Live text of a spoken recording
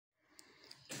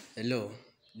Hello,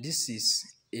 this is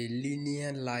a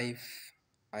linear life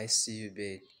ICU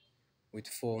bed with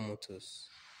 4 motors.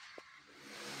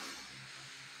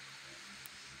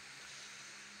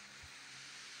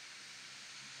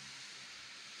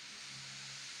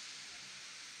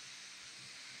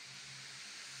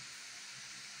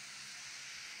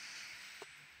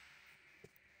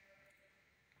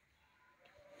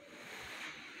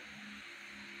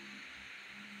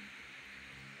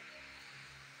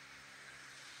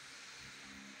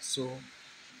 So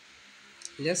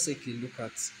let's take a look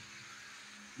at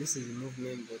this is the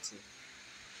movement button.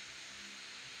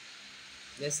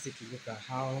 Let's take a look at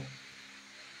how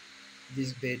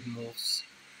this bed moves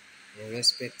in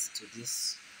respect to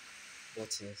these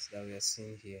buttons that we are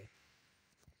seeing here.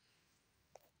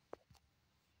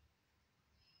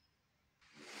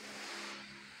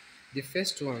 The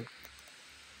first one,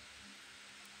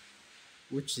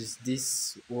 which is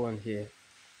this one here,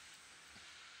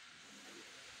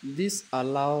 this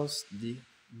allows the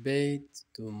bed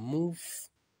to move,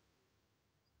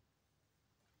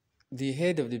 the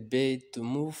head of the bed to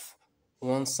move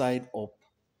one side up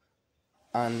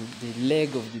and the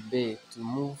leg of the bed to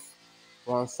move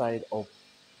one side up.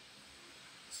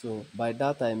 So by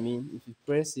that I mean, if you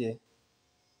press here,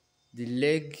 the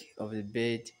leg of the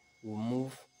bed will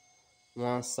move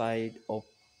one side up.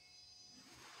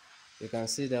 You can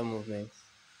see that movement.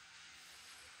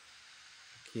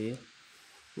 Okay.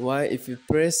 While if you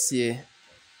press here,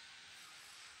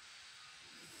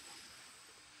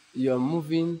 you are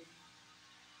moving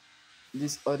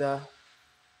this other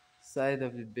side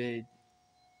of the bed.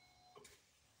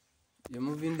 You're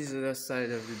moving this other side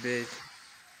of the bed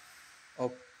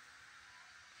up.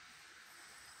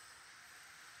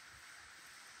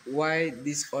 While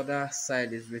this other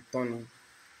side is returning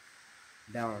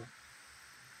down.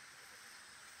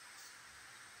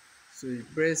 So you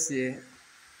press here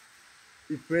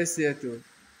to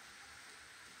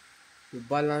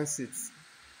balance it.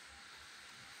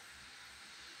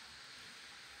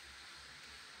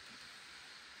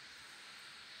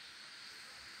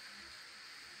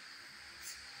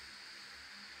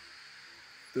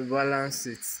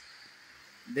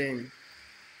 Then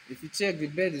if you check, the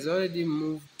bed is already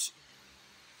moved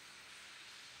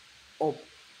up.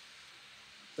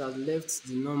 It has left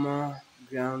the normal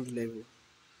ground level.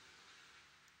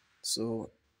 So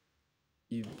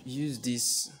you use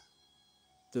this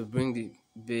to bring the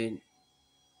bed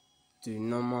to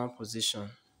normal position.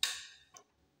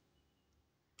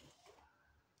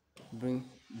 Bring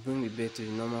the bed to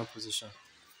the normal position.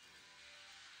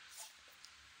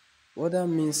 What that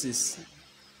means is,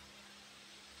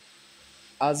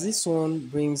 as this one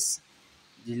brings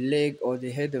the leg or the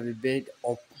head of the bed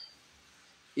up,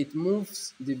 it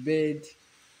moves the bed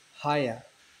higher,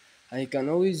 and you can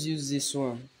always use this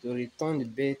one to return the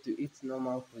bed to its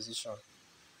normal position.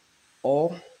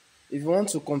 Or if you want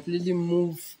to completely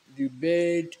move the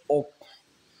bed up,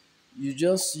 you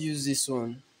just use this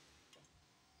one,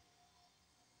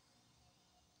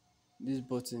 this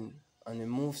button, and it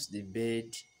moves the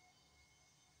bed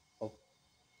up.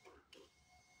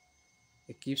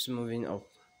 It keeps moving up.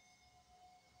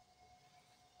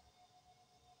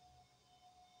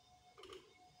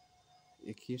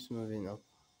 It keeps moving up.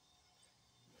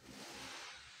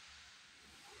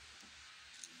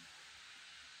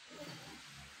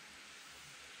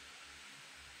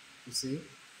 You see?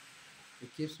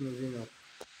 It keeps moving up.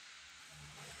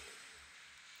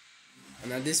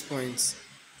 And at this point,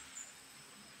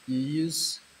 you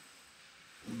use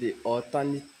the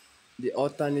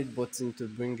alternate button to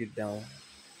bring it down.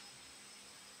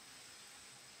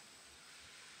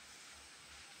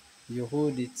 You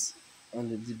hold it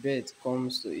and the bed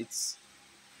comes to its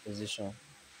position.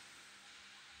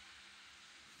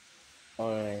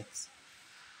 Alright.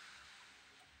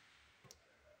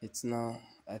 It's now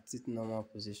at its normal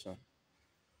position.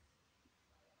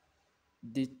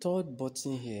 The third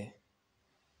button here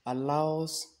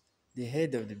allows the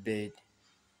head of the bed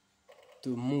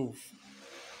to move.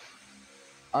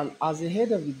 And as the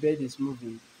head of the bed is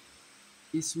moving,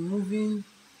 it's moving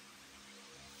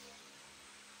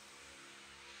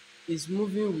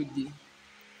with the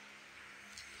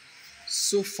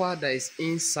sofa that is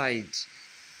inside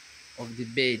of the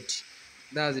bed.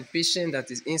 That's the patient that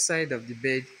is inside of the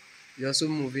bed is also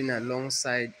moving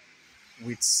alongside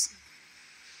with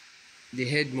the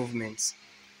head movements.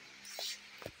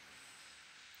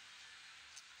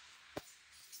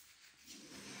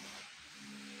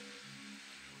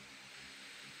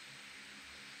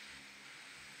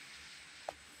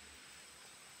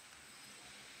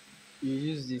 You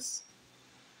use this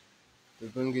to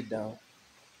bring it down.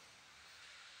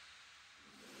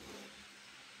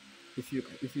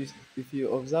 If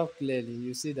you observe clearly,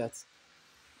 you see that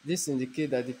this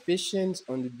indicates that the patient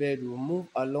on the bed will move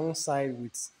alongside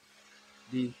with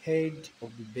the head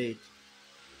of the bed.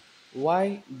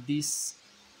 Why this?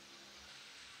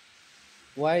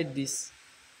 Why this?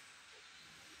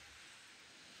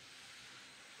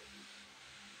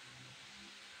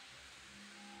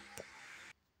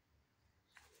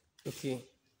 Okay.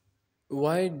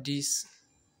 Why this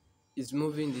is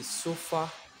moving the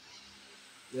sofa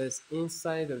that's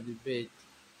inside of the bed?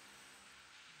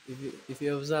 If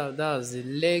you observe, that's the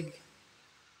leg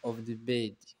of the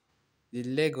bed, the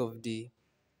leg of the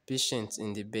patient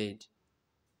in the bed.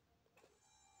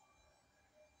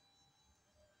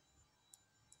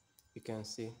 You can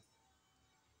see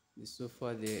the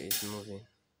sofa there is moving.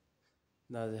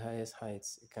 That's the highest height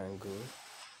it can go.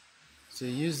 So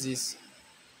use this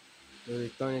to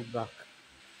return it back.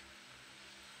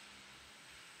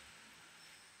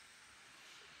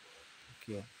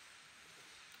 Okay.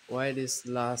 Why this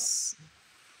last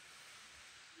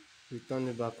return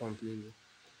it back completely?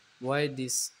 Why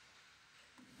this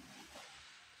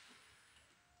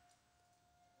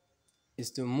is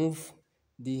to move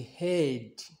the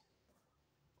head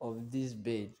of this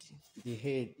bed. The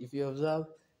head. If you observe,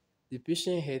 the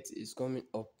patient head is coming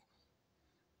up,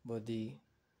 but the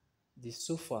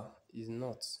sofa is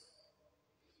not.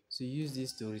 So use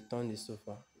this to return the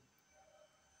sofa.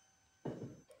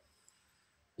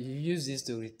 You use this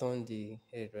to return the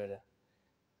head rather.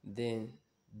 Then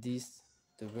this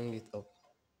to bring it up.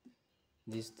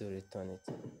 This to return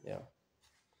it. Yeah.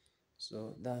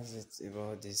 So that's it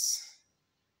about this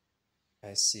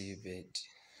ICU bed.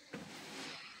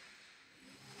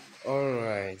 All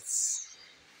right.